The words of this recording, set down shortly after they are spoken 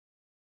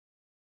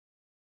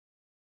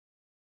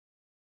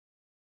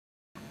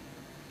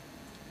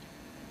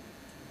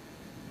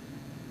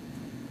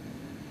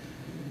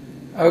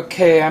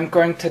Okay, I'm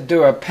going to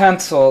do a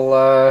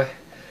pencil,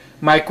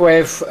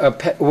 microwave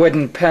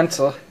wooden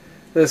pencil.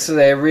 This is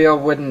a real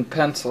wooden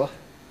pencil.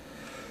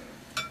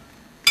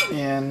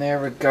 And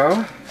there we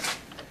go.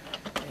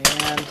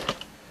 And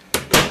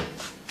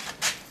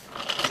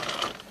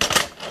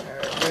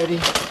ready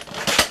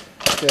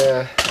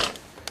to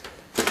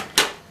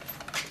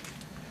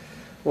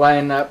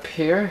line up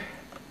here.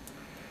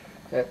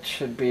 That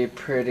should be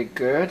pretty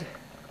good.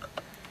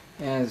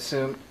 And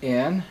zoom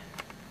in.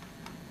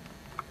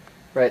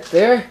 Right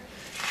there,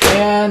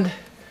 and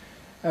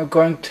I'm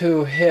going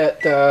to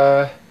hit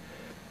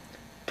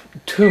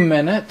 2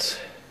 minutes.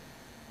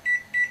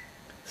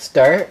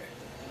 Start.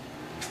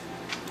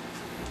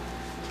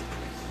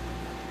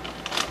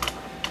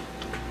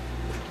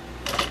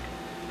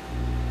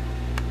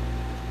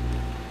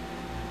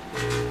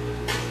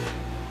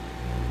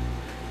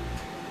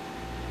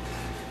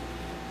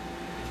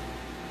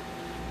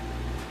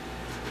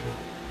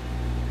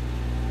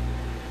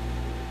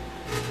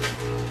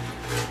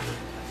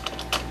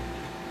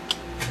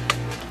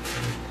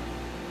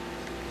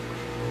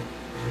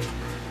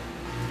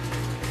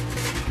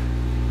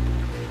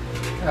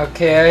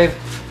 Okay,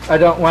 I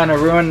don't want to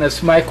ruin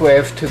this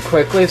microwave too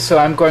quickly, so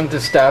I'm going to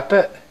stop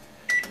it.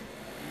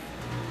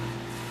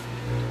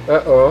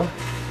 Uh-oh.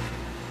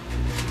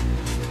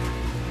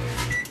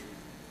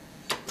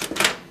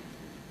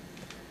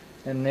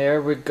 And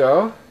there we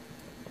go.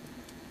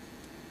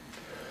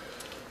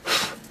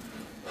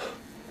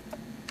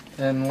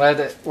 And let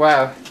it,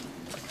 wow,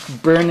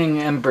 burning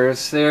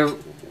embers. There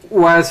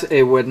was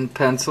a wooden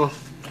pencil.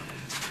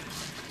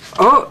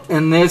 Oh,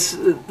 and there's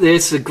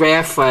the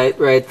graphite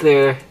right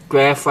there,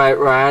 graphite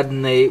rod,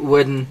 and the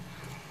wooden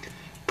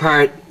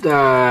part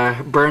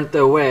burnt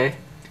away.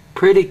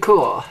 Pretty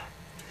cool.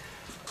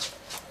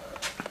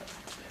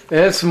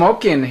 There's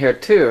smoky in here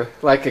too,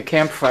 like a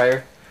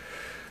campfire.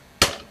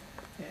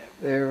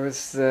 There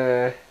was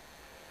the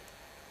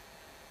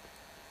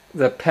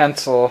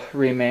pencil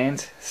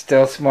remains,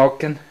 still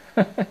smoking.